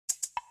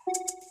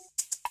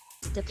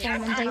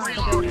Deployment base the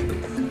building.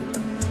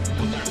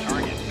 What's our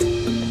target?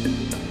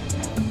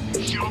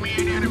 Show me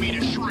an enemy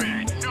to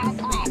shred. No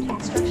problem.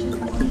 Construction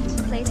complete.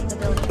 Placing the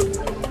building.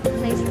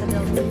 Placing the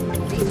building.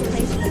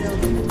 Placing the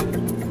building.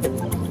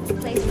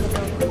 Placing the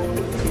building.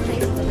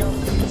 Placing the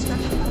building.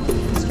 Construction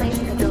complete.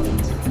 Placing the building.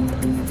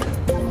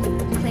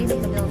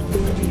 Placing the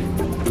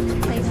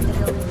building. Placing the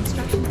building.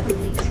 Construction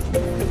complete.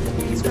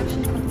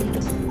 Construction complete.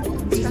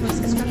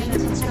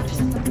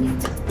 Construction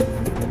complete.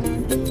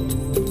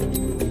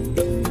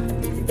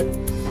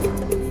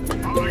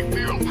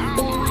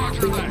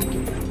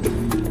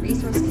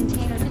 Resource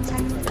container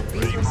detected.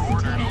 Resource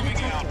container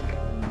detected.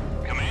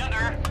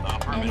 Commander,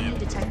 Enemy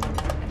detected.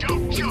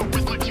 don't joke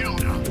with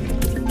Matilda.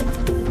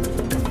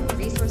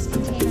 Resource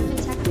container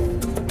detected.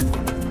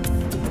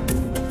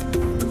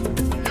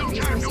 No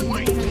time to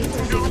wait.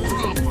 No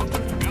problem.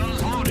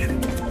 Guns loaded.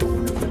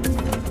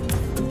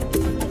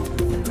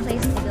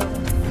 Place the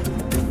building.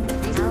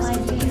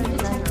 Allied container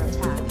is under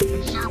attack.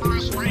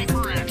 Cerberus ready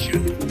for action.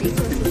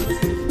 Resources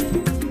received.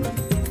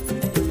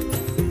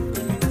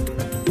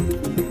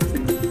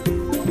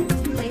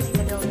 Place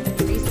the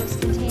building. Resource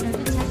container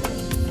detected.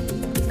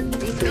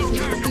 No Resources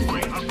time to received.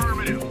 wait.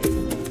 Affirmative.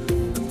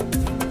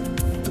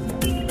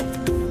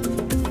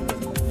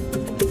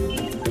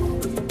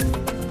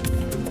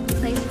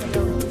 Place the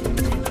building.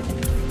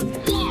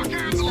 Lock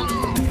and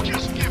load.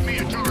 Just give me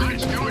a target.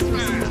 Let's do it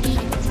fast.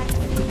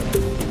 Detected.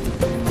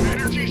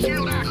 Energy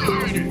shield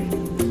activated.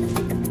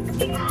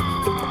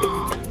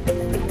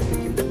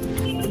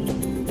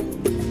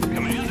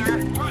 Commander,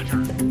 Roger.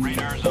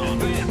 Radar's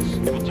on.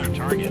 Advance. What's our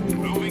target?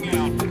 Moving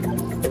out.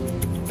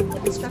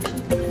 Construction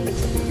complete.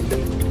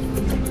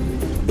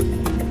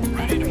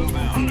 Ready to move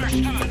out.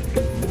 Understood.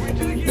 We're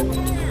taking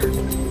fire.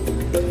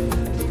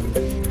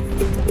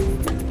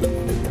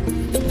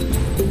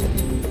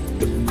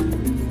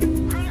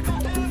 Critical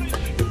damage.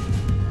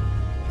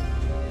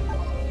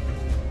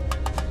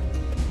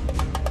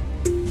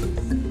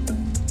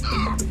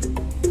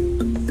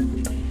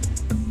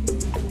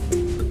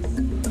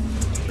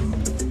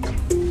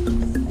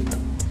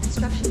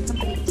 Construction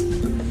complete.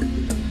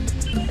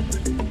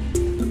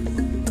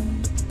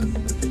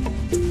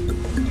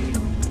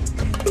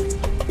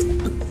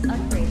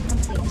 Upgrade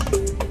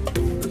complete.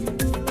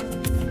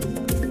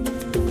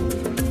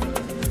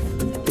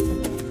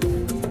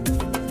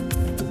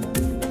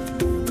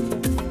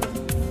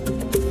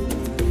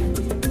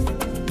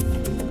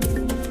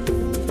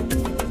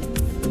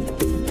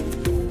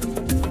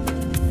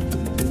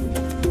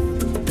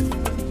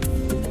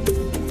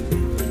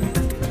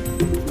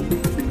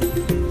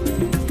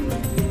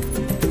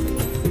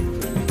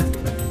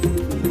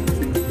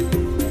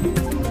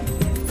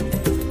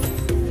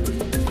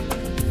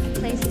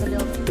 Place the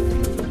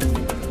building.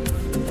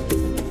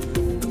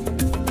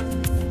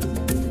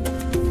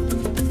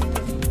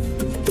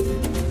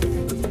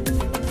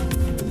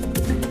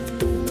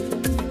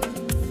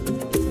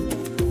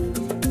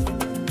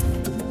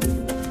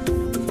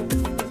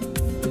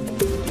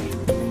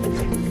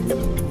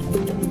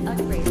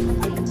 Upgrade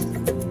complete.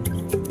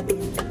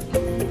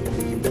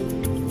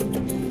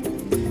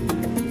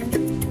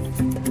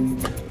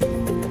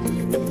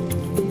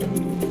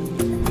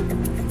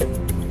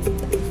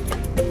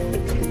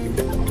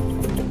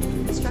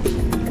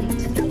 Construction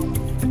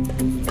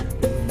complete.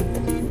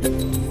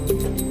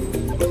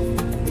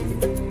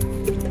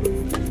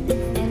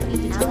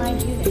 Enemy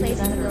allied unit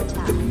placed under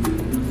attack.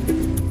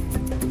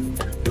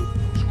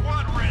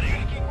 Squad ready.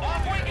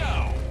 Off we go.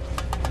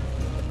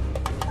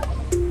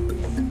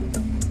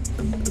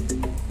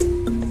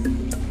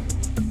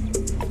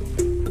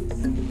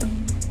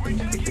 We're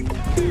taking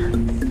fire.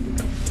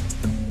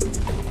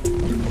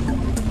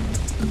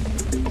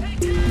 Take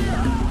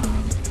care.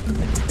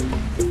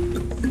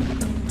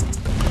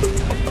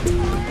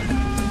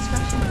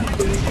 Construction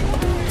complete.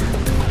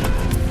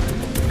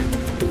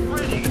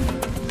 Ready.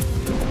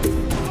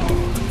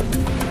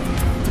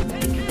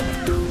 Take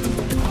care.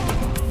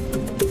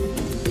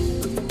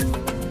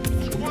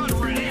 Squad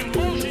ready in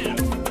motion.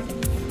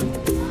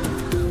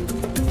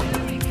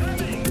 Enemy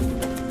coming.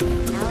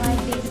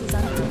 Allied base is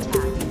under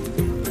attack.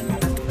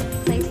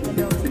 Place the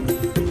building.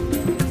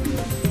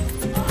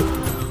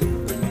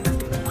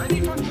 Ready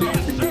for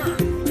yes, sir.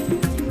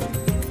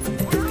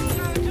 We're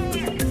under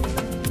attack.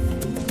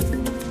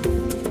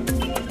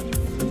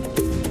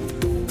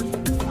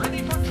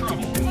 Ready for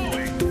trouble.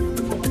 Moving.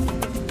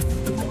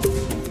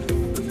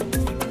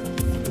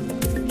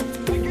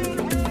 Again,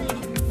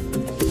 hold.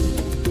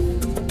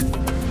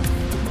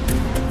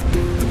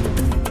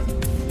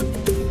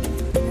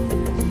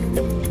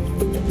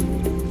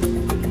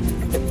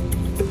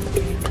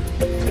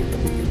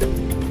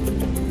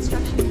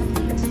 Construction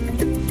complete.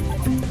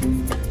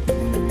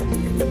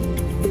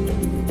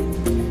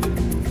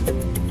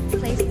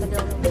 Place the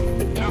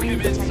building. Took Enemy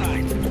him in detected.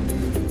 sight.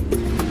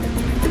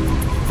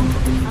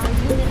 Our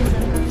unit is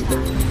under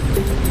attack.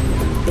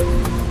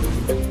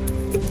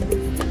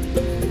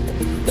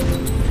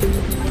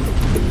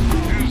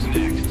 Who's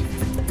next?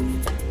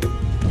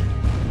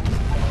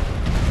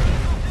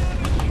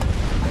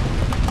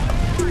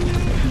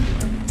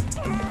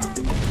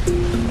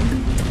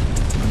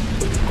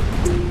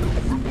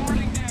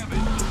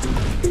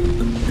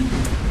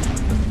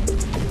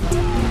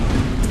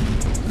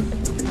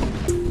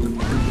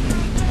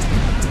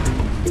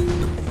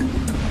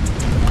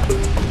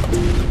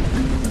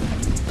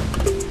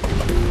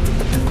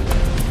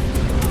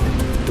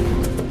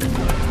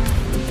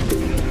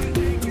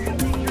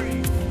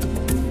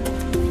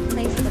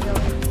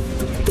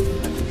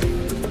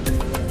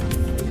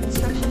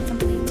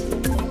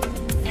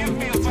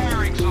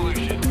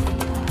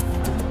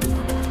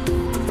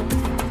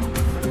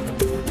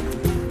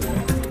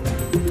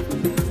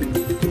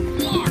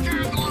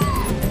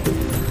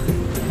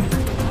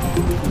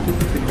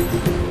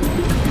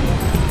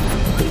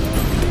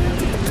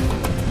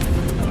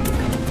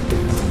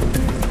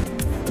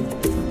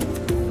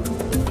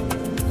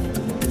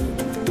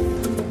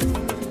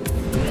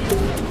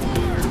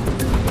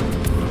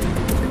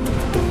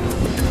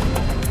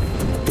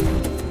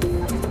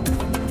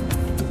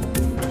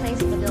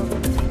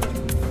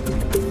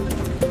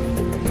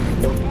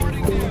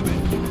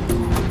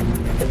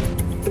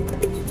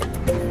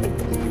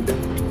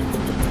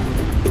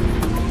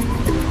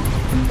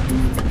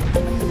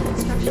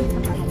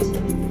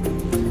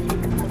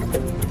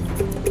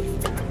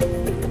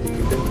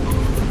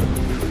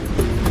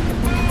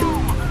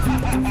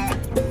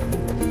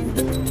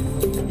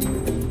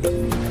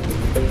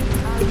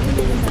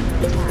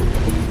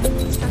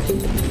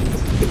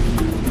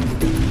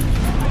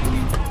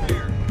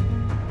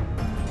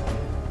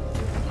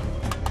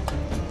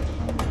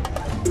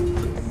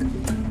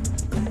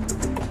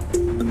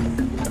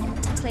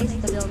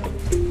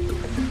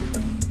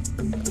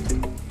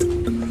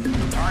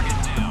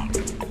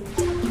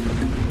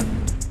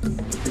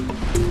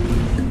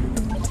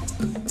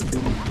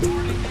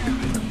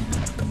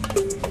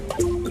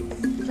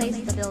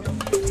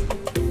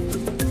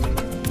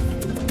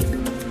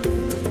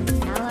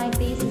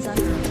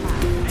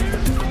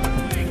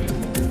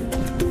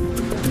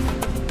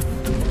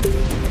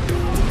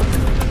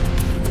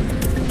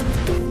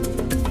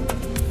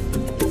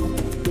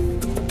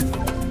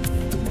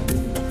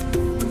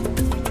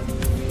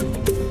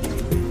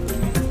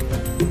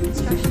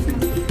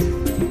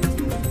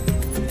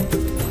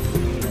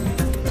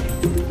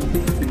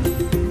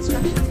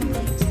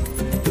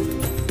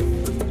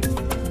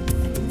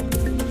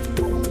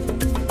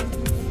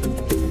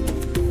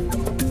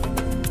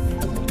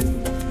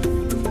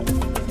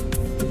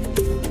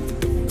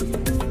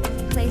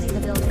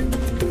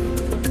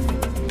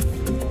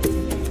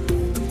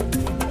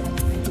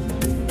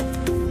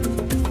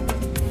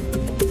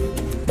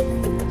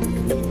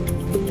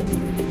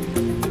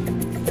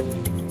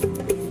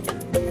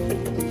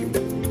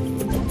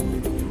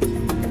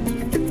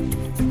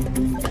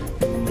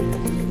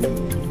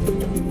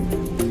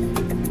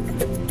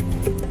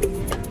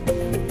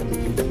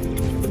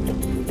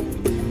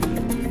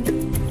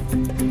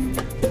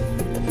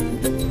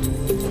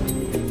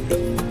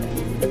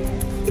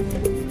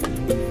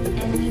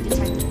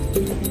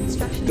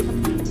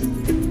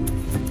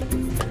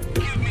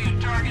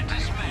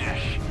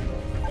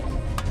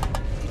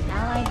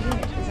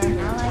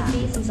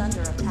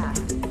 under attack.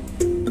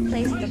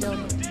 Place the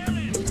building.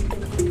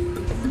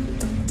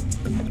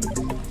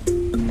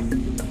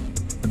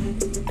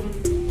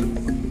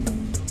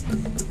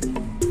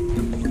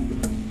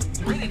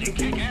 Ready to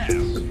kick ass.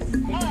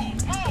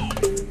 Move, move.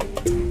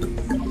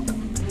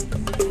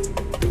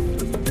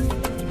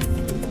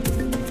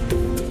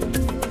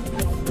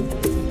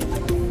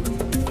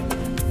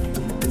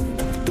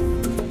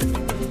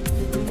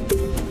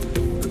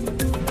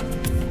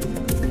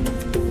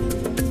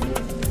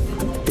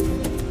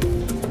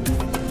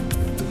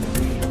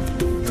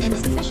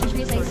 Insufficient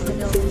resources to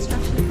build.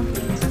 Construction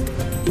complete.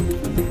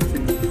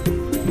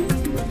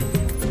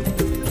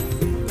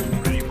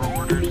 Ready for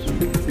orders.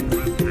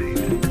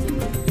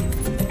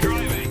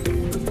 Driving.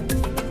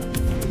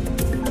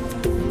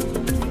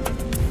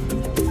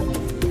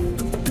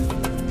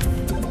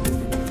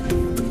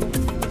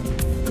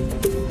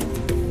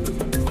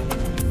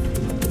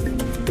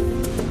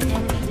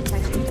 Enemy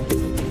detected.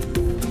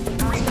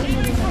 Our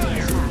unit is under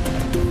attack.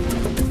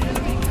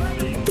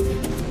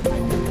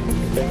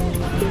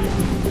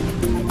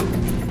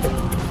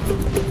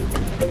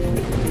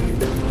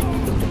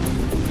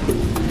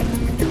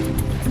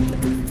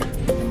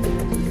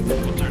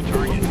 What's our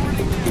target?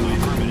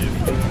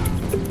 Affirmative.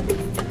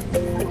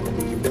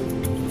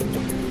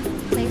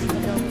 Place the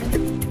building.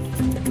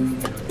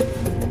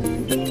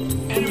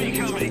 Enemy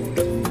coming.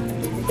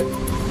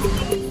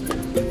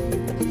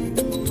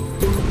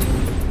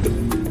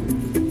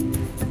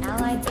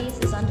 Allied base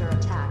is under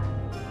attack.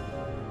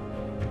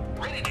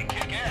 Ready to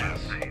kick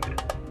ass.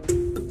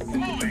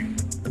 Moving.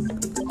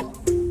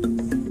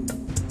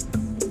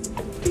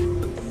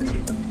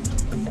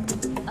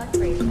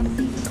 Upgrade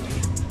complete.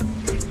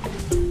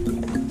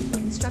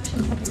 Construction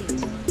complete.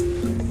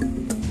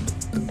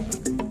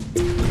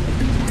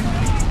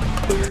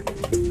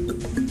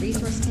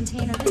 Resource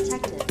container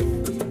detected.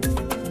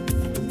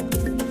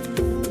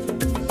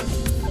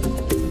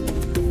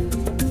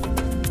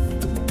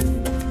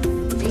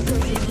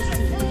 Resources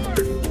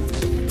received.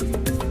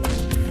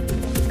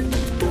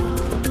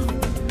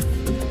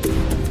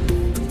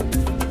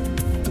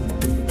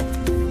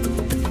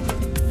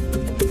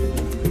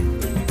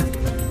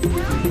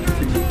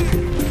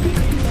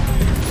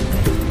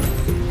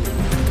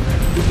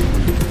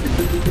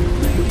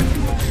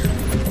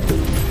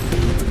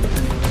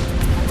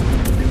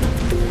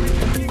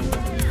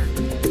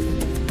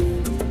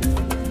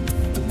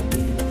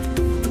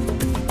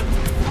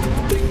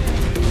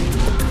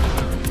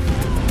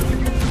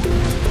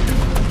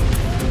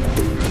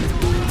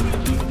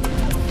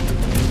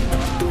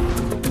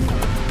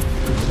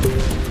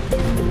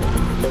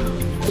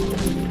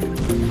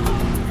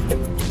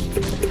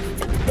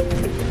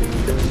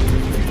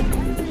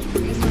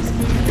 Resource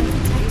container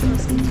detected.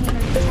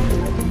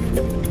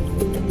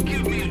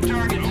 Give me a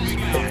target to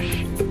smash.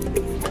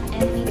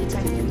 Enemy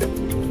detected.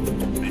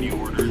 Any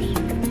orders?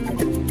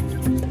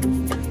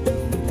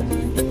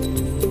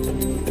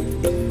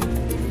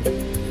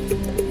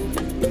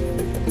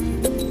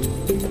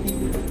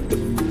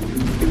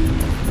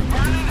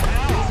 Burning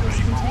hell.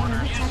 Ready for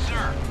orders? Yes,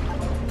 sir.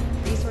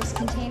 Resource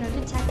container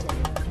detected.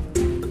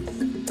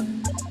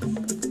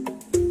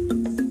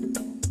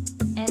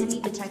 Enemy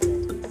detected.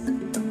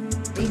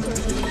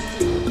 Resources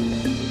received.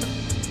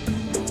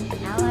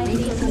 Allied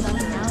base is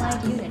under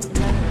allied unit is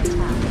under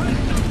attack.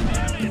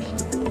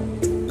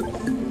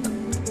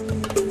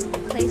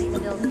 Place the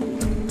building.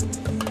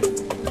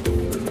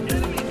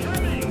 Enemy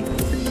coming.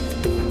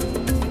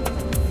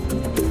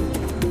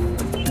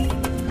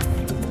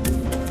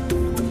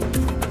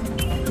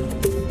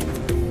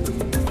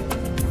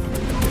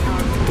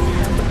 Our base is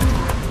under attack.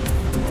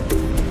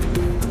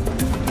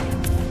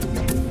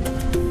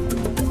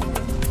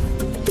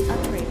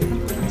 Upgrade complete. Upgrade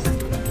complete.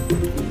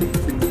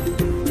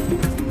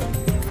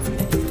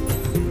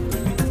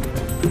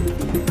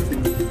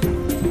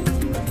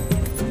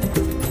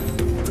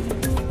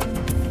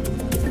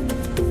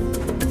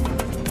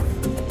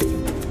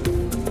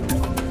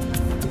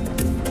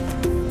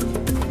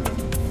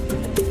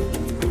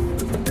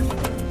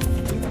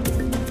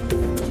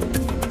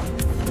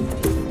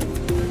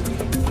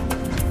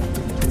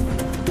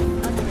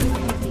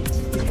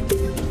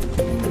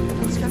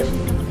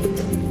 Construction complete.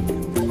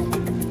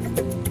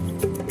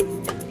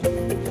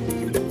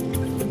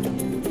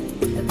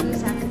 The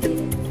boost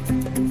activated.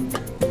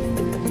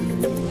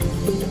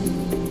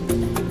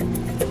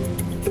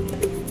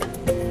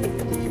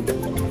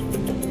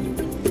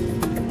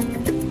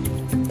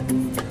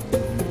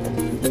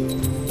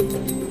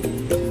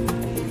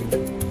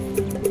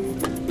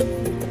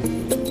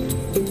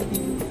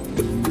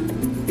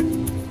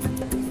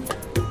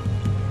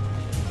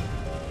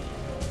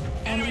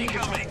 Enemy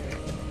coming.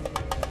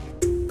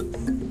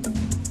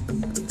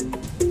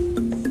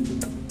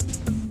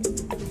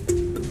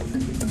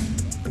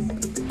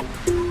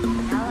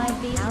 Allied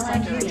base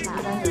is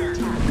under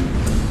attack.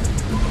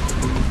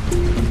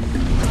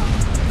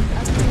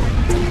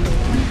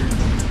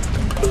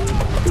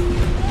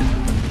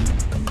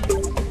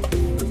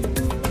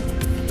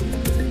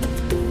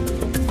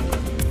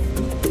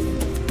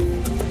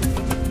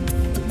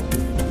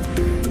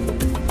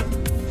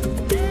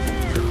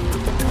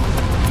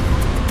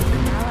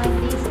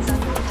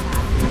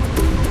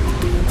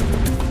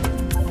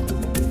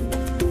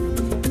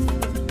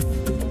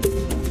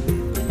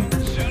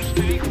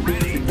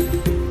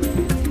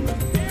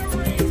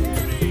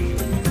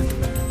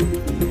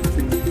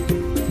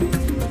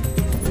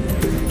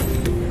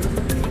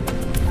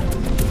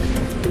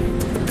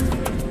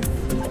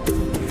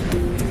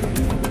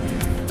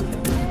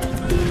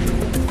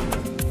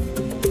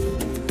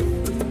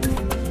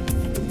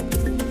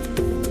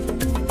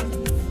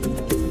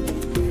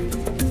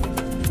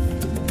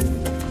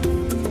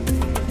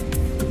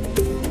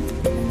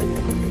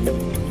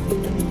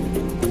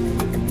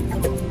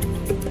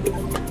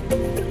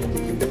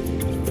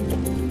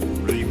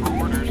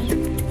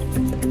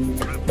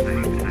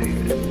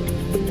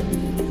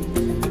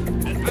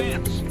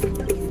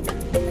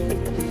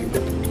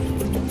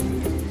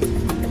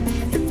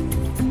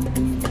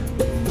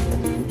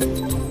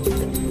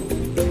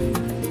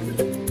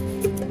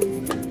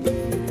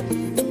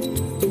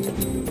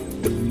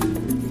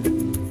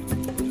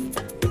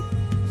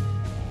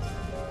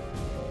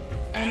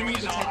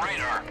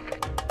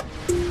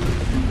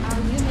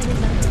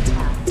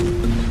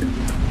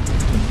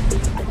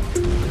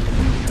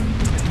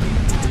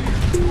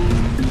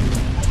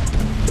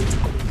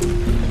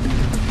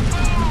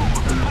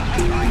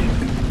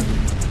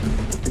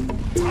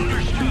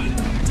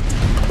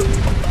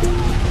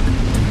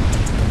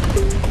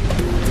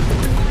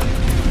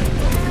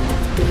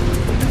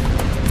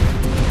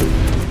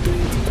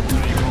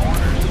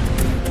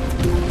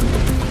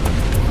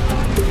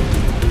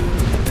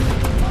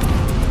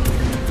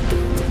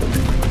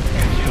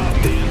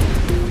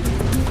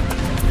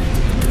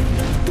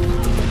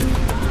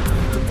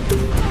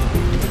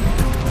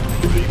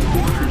 Ready for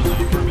orders.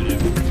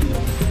 Affirmative.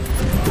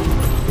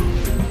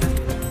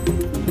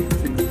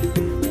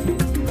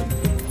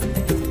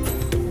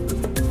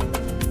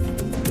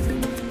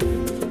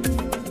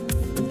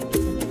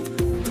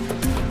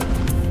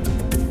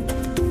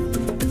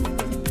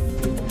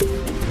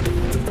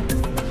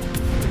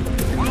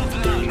 Well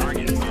done.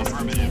 Target. Resource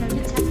Affirmative. container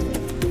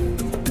detected.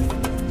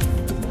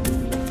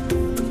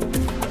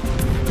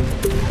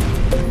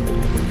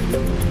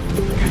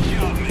 Good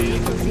job,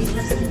 man.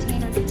 Resource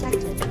container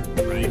detected.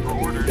 Ready for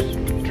orders.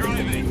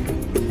 Driving.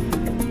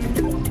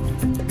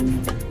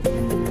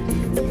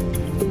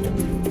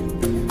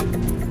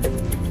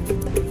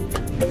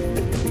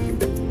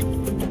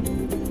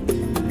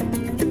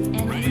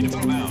 Enemy Ready to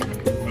move out.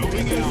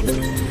 Moving out.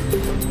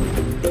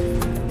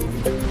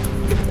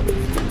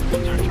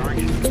 What's our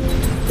target?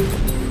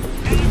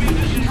 Enemy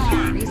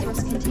destroyed.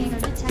 Resource container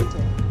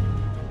detected.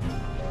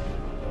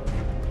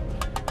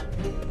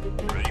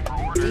 Ready for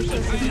orders.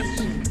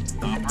 Advance.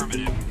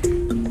 Affirmative.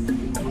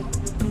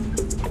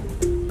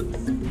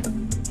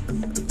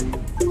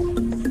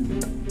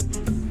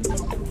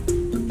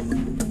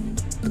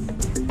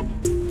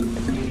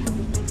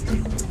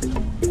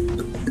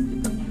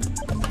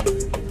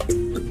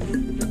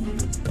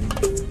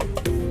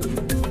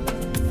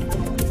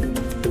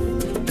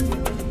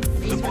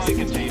 Supply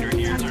container.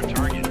 Here's our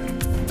target.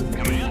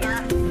 Commander.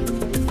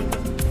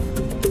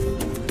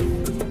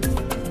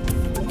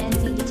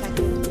 Enemy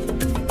detected.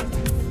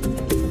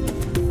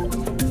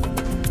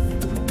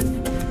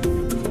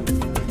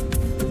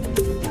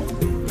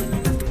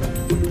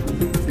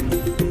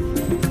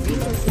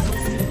 Resources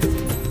received.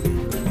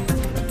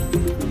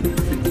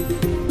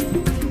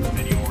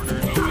 Any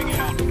orders? Moving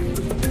out.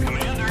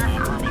 Commander.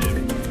 Affirmative.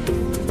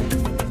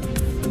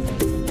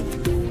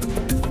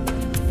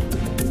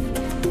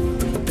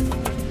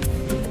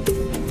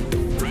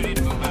 Ready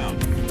to move out.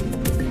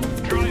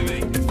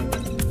 Driving.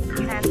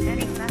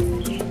 Transmitting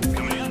message.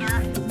 Commander.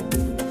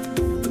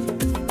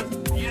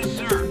 Yes,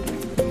 sir.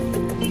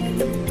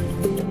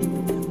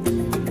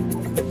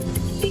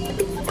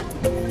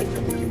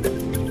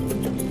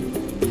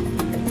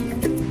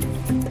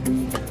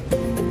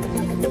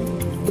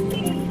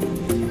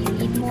 You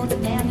need more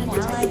man. An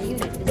allied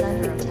unit is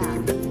under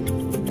attack.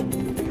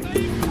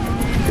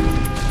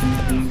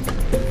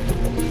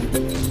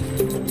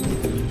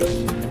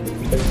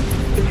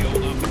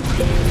 Healed up and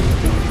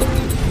ready.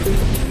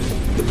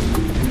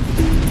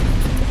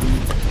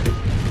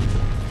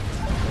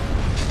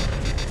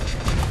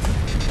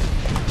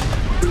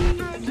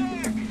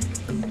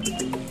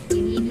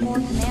 You need more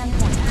command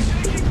points.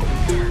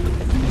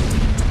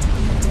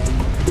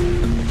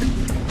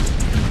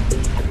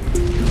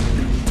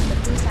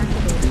 Boost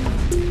activated.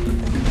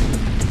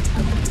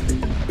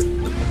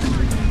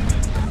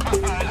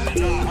 Is it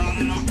not hot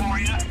enough for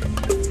you?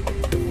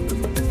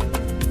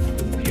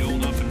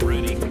 Healed up and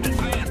ready.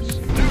 Advance.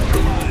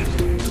 Neutralized.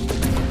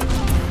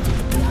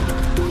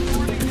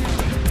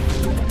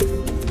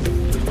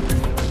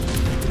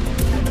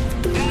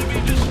 Enemy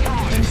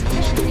destroyed.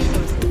 Insufficient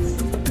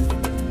resources.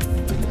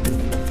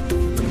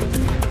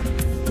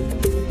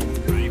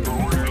 Ready for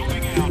order.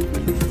 Moving out.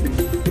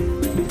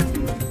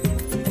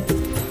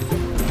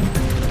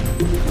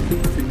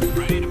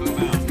 Ready to move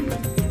out.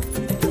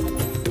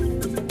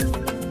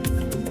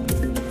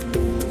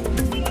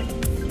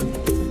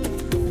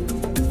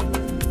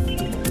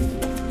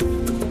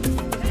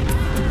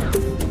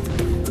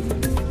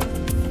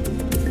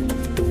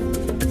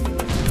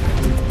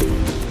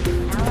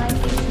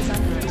 Allied base is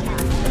under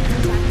attack.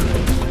 Boost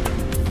activated.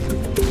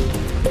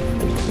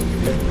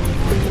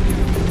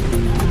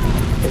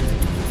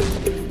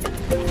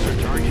 What's our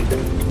target?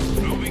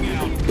 Moving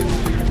out.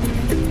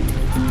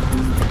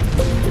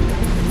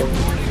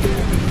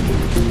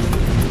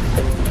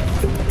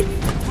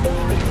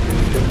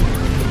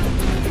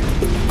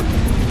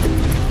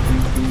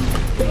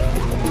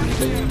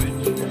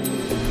 Damage.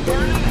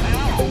 Burn in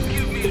hell.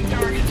 Give me a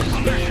target.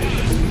 Understood.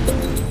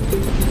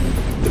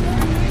 Understood.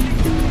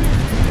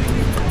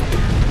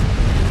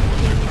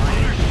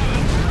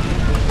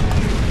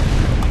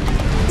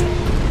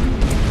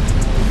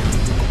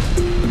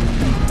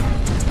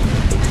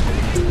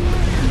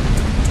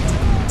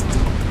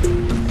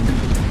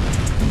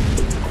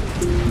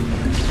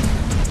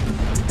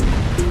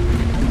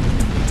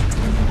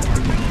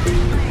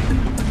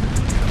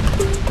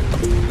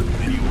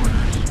 Any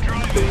orders?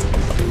 Driving.